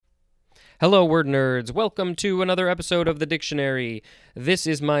Hello, word nerds. Welcome to another episode of the dictionary. This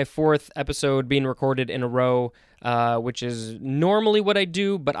is my fourth episode being recorded in a row, which is normally what I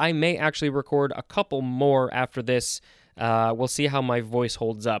do, but I may actually record a couple more after this. We'll see how my voice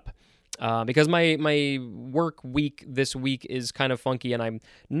holds up. Because my work week this week is kind of funky, and I'm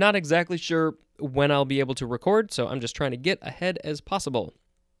not exactly sure when I'll be able to record, so I'm just trying to get ahead as possible.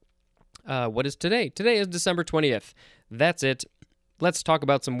 What is today? Today is December 20th. That's it. Let's talk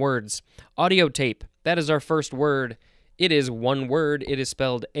about some words. Audiotape. That is our first word. It is one word. It is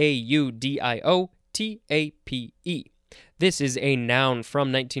spelled A-U-D-I-O-T-A-P-E. This is a noun from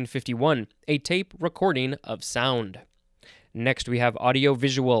 1951, a tape recording of sound. Next, we have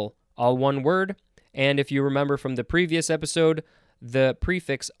audiovisual, all one word. And if you remember from the previous episode, the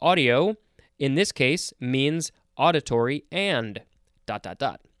prefix audio, in this case, means auditory and ...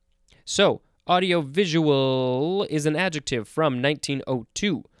 So, audiovisual is an adjective from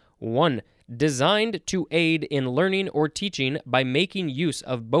 1902. 1. Designed to aid in learning or teaching by making use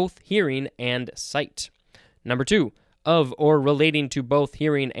of both hearing and sight. Number 2. Of or relating to both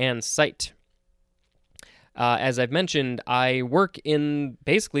hearing and sight. As I've mentioned, I work in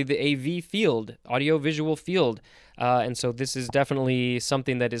basically the AV field, audiovisual field, and so this is definitely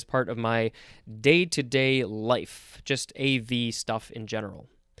something that is part of my day-to-day life, just AV stuff in general.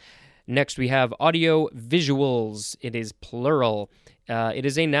 Next, we have audio visuals. It is plural. It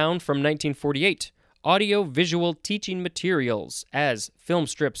is a noun from 1948. Audio visual teaching materials as film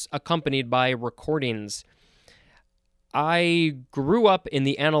strips accompanied by recordings. I grew up in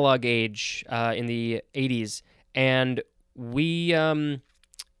the analog age in the 80s, and it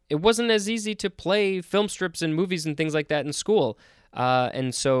wasn't as easy to play film strips and movies and things like that in school.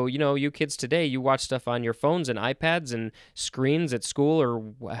 And so, you kids today, you watch stuff on your phones and iPads and screens at school or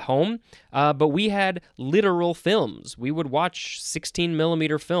home. But we had literal films. We would watch 16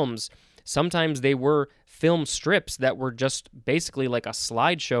 millimeter films. Sometimes they were film strips that were just basically like a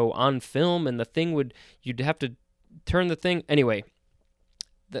slideshow on film, and you'd have to turn the thing. Anyway,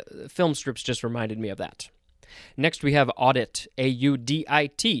 the film strips just reminded me of that. Next, we have audit,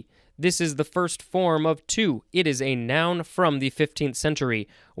 A-U-D-I-T. This is the first form of two. It is a noun from the 15th century.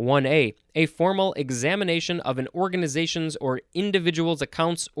 1a, a formal examination of an organization's or individual's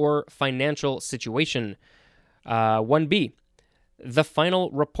accounts or financial situation. 1b, the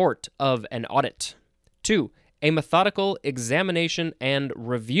final report of an audit. 2, a methodical examination and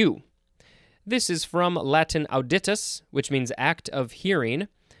review. This is from Latin auditus, which means act of hearing,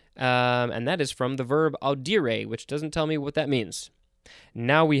 and that is from the verb audire, which doesn't tell me what that means.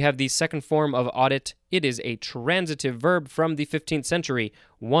 Now we have the second form of audit. It is a transitive verb from the 15th century.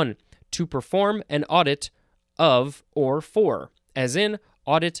 1. To perform an audit of or for, as in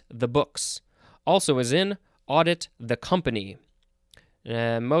audit the books. Also as in audit the company.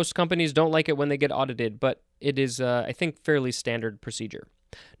 Most companies don't like it when they get audited, but it is, I think, fairly standard procedure.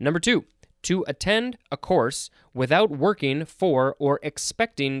 Number 2. To attend a course without working for or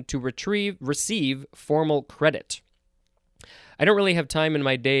expecting to receive formal credit. I don't really have time in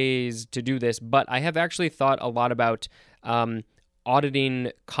my days to do this, but I have actually thought a lot about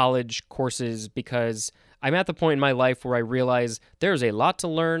auditing college courses because I'm at the point in my life where I realize there's a lot to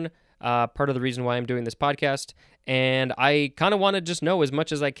learn, part of the reason why I'm doing this podcast, and I kind of want to just know as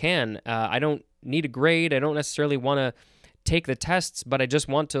much as I can. I don't need a grade. I don't necessarily want to take the tests, but I just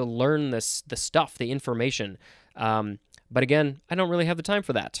want to learn the stuff, the information. But again, I don't really have the time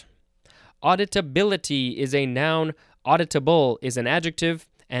for that. Auditability is a noun. Auditable is an adjective,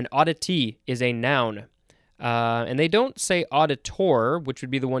 and auditee is a noun. And they don't say auditor, which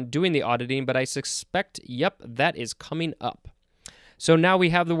would be the one doing the auditing, but I suspect, that is coming up. So now we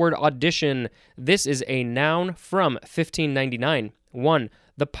have the word audition. This is a noun from 1599. 1.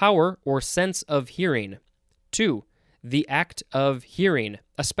 The power or sense of hearing. 2. The act of hearing,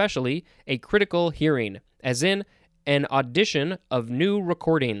 especially a critical hearing, as in an audition of new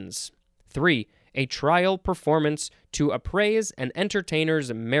recordings. 3. A trial performance to appraise an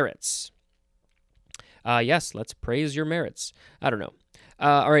entertainer's merits. Yes, let's praise your merits. I don't know.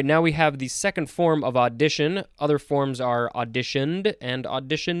 All right, now we have the second form of audition. Other forms are auditioned and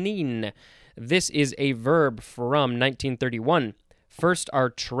auditioning. This is a verb from 1931. First are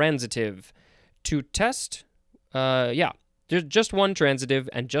transitive. To test, there's just one transitive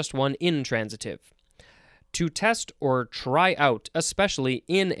and just one intransitive. To test or try out, especially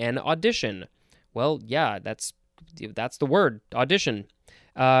in an audition. Well, yeah, that's the word, audition.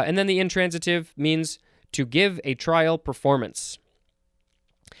 And then the intransitive means to give a trial performance.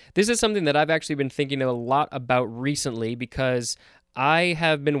 This is something that I've actually been thinking a lot about recently because I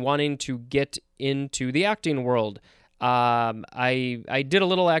have been wanting to get into the acting world. I did a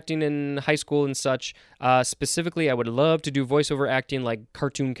little acting in high school and such. Specifically, I would love to do voiceover acting, like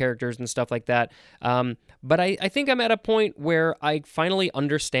cartoon characters and stuff like that. But I think I'm at a point where I finally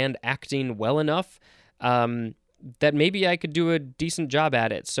understand acting well enough that maybe I could do a decent job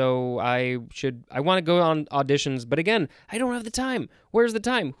at it. So I want to go on auditions, but again, I don't have the time. Where's the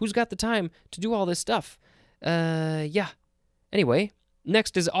time? Who's got the time to do all this stuff? Yeah. Anyway,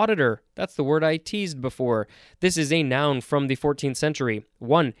 next is auditor. That's the word I teased before. This is a noun from the 14th century.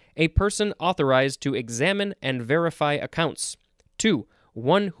 1. A person authorized to examine and verify accounts. 2.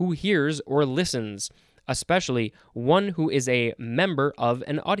 One who hears or listens, especially one who is a member of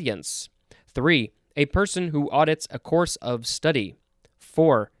an audience. 3. A person who audits a course of study.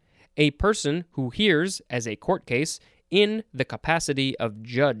 4. A person who hears, as a court case, in the capacity of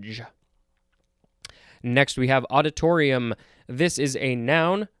judge. Next, we have auditorium. This is a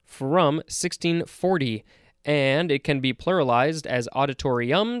noun from 1640, and it can be pluralized as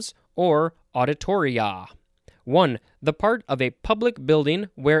auditoriums or auditoria. 1. The part of a public building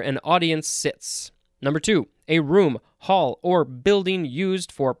where an audience sits. Number 2. A room, hall, or building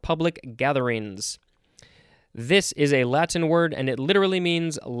used for public gatherings. This is a Latin word, and it literally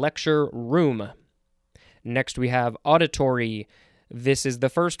means lecture room. Next, we have auditory. This is the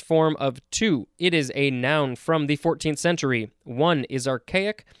first form of 2. It is a noun from the 14th century. 1 is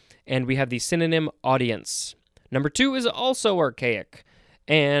archaic, and we have the synonym audience. Number 2 is also archaic,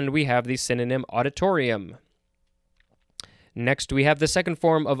 and we have the synonym auditorium. Next, we have the second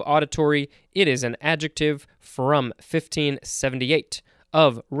form of auditory. It is an adjective from 1578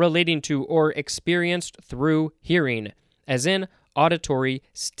 of relating to or experienced through hearing, as in auditory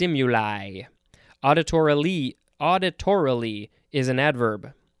stimuli. Auditorily is an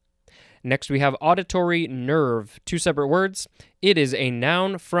adverb. Next, we have auditory nerve, 2 separate words. It is a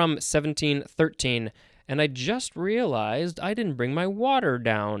noun from 1713, and I just realized I didn't bring my water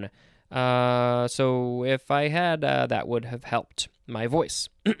down. So if I had, that would have helped my voice.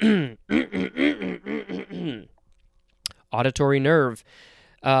 Auditory nerve.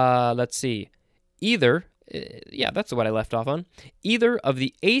 Let's see. That's what I left off on. Either of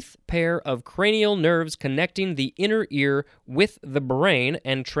the 8th pair of cranial nerves connecting the inner ear with the brain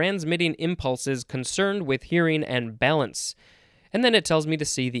and transmitting impulses concerned with hearing and balance. And then it tells me to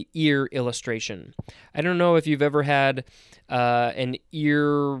see the ear illustration. I don't know if you've ever had an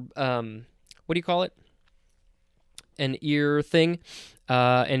ear, what do you call it? An ear thing,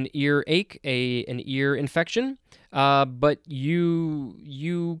 an ear ache, an ear infection. But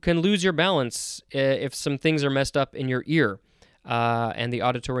you can lose your balance if some things are messed up in your ear, and the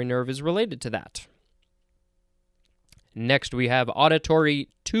auditory nerve is related to that. Next, we have auditory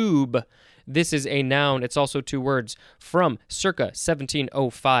tube. This is a noun. It's also 2 words from circa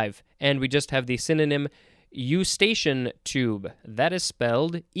 1705, and we just have the synonym eustachian tube. That is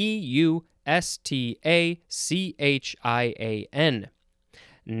spelled Eustachian.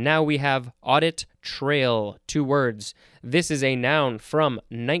 Now we have audit trail, 2 words. This is a noun from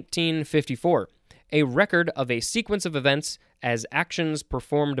 1954, a record of a sequence of events as actions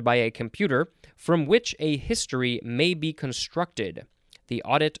performed by a computer from which a history may be constructed. The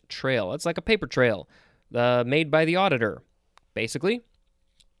audit trail. It's like a paper trail made by the auditor, basically.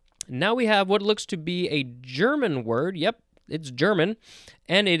 Now we have what looks to be a German word. Yep, it's German,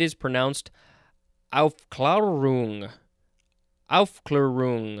 and it is pronounced Aufklärung.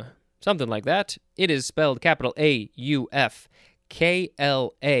 Aufklärung, something like that. It is spelled capital A-U-F-K-L-A,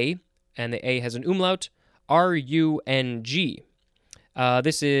 and the A has an umlaut, R-U-N-G.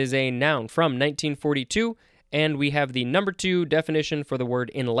 This is a noun from 1942, and we have the number 2 definition for the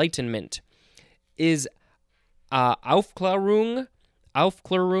word enlightenment. Is Aufklärung,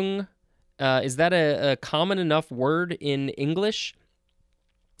 is that a common enough word in English,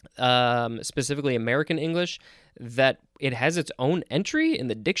 specifically American English, that it has its own entry in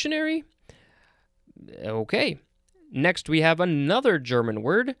the dictionary? Okay. Next, we have another German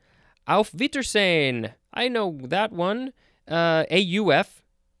word, Auf Wiedersehen. I know that one. A-U-F.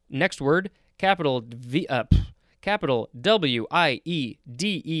 Next word, capital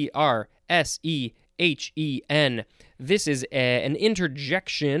W-I-E-D-E-R-S-E-H-E-N. This is an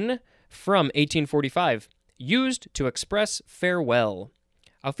interjection from 1845, used to express farewell.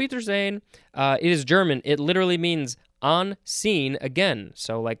 Auf Wiedersehen. It is German. It literally means on seen again.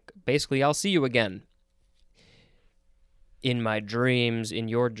 So, like, basically, I'll see you again. In my dreams, in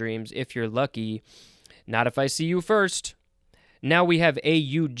your dreams, if you're lucky. Not if I see you first. Now we have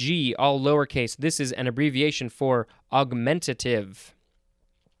AUG, all lowercase. This is an abbreviation for augmentative.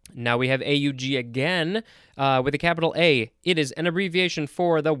 Now we have AUG again with a capital A. It is an abbreviation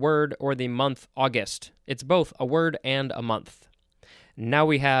for the word or the month August. It's both a word and a month. Now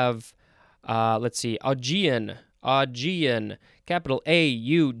we have, Augean. Augean. Capital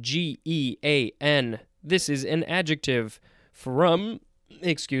Augean. This is an adjective from,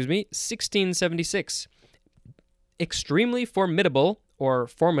 1676. Extremely formidable, or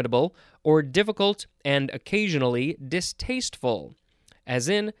difficult and occasionally distasteful, as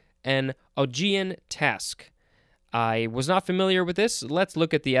in an Augean task. I was not familiar with this. Let's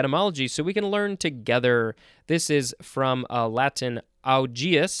look at the etymology so we can learn together. This is from Latin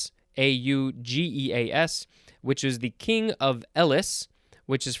augeus, A-U-G-E-A-S, which is the king of Elis,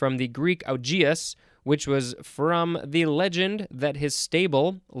 which is from the Greek augeus, which was from the legend that his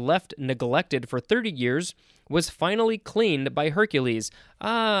stable, left neglected for 30 years, was finally cleaned by Hercules.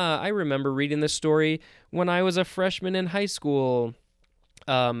 I remember reading this story when I was a freshman in high school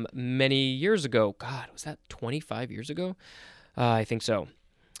many years ago. God, was that 25 years ago? I think so.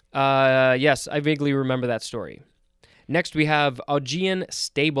 Yes, I vaguely remember that story. Next, we have Augean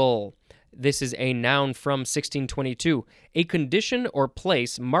stable. This is a noun from 1622, a condition or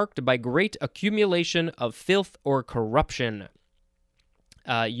place marked by great accumulation of filth or corruption.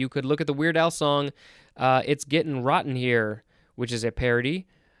 You could look at the Weird Al song, It's Getting Rotten Here, which is a parody,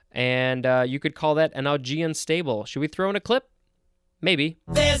 and you could call that an Augean stable. Should we throw in a clip? Maybe.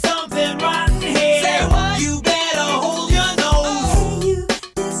 There's something rotten here. Say what? You better hold your nose. You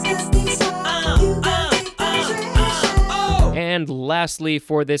disgusting slob. And lastly,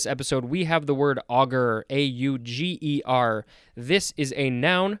 for this episode, we have the word auger, A-U-G-E-R. This is a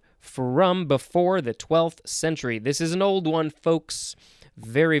noun from before the 12th century. This is an old one, folks.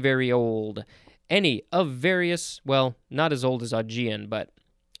 Very, very old. Any of various, well, not as old as Augean, but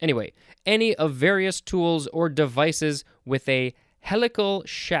anyway, any of various tools or devices with a helical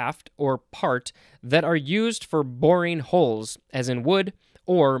shaft or part that are used for boring holes, as in wood,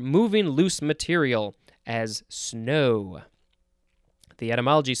 or moving loose material, as snow. The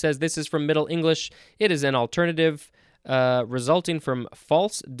etymology says this is from Middle English. It is an alternative resulting from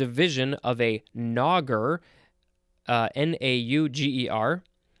false division of a nauger, N-A-U-G-E-R.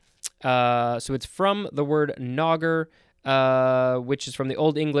 So it's from the word nauger, which is from the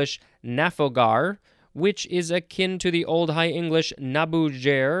Old English nafogar, which is akin to the Old High English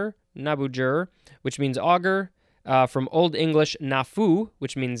nabuger, which means auger, from Old English nafu,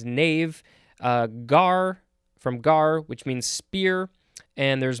 which means knave, gar, from gar, which means spear,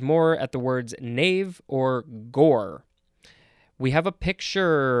 and there's more at the words knave or gore. We have a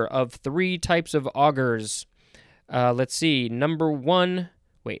picture of 3 types of augers. Let's see, number 1,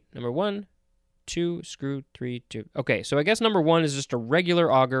 2, screw, 3, 2. Okay, so I guess number 1 is just a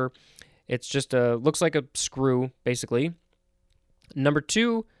regular auger. It's just looks like a screw, basically. Number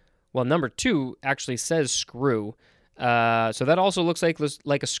 2 actually says screw. So that also looks like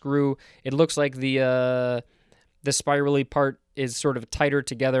a screw. It looks like the spirally part is sort of tighter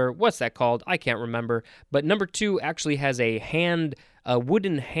together. What's that called? I can't remember. But number 2 actually has a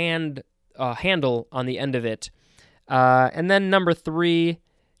wooden handle on the end of it. And then number 3,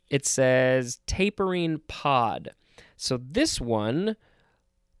 it says tapering pod. So this one,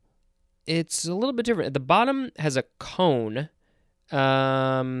 it's a little bit different. At the bottom has a cone,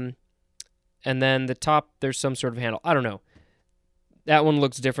 and then the top, there's some sort of handle. I don't know. That one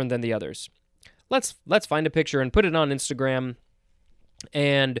looks different than the others. Let's find a picture and put it on Instagram,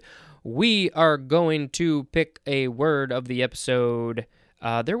 and we are going to pick a word of the episode.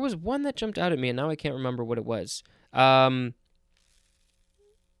 There was one that jumped out at me, and now I can't remember what it was. I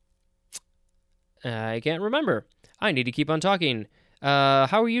can't remember. I need to keep on talking.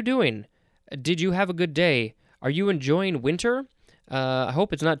 How are you doing? Did you have a good day? Are you enjoying winter? I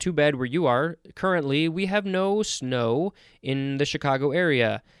hope it's not too bad where you are. Currently, we have no snow in the Chicago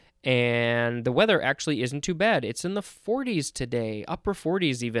area, and the weather actually isn't too bad. It's in the 40s today, upper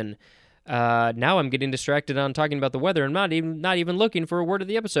 40s even. Now I'm getting distracted on talking about the weather. I'm not even looking for a word of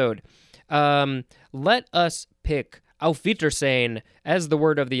the episode. Let us pick Auf Wiedersehen as the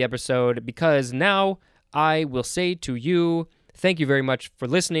word of the episode, because now I will say to you, thank you very much for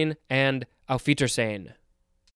listening, and Auf Wiedersehen.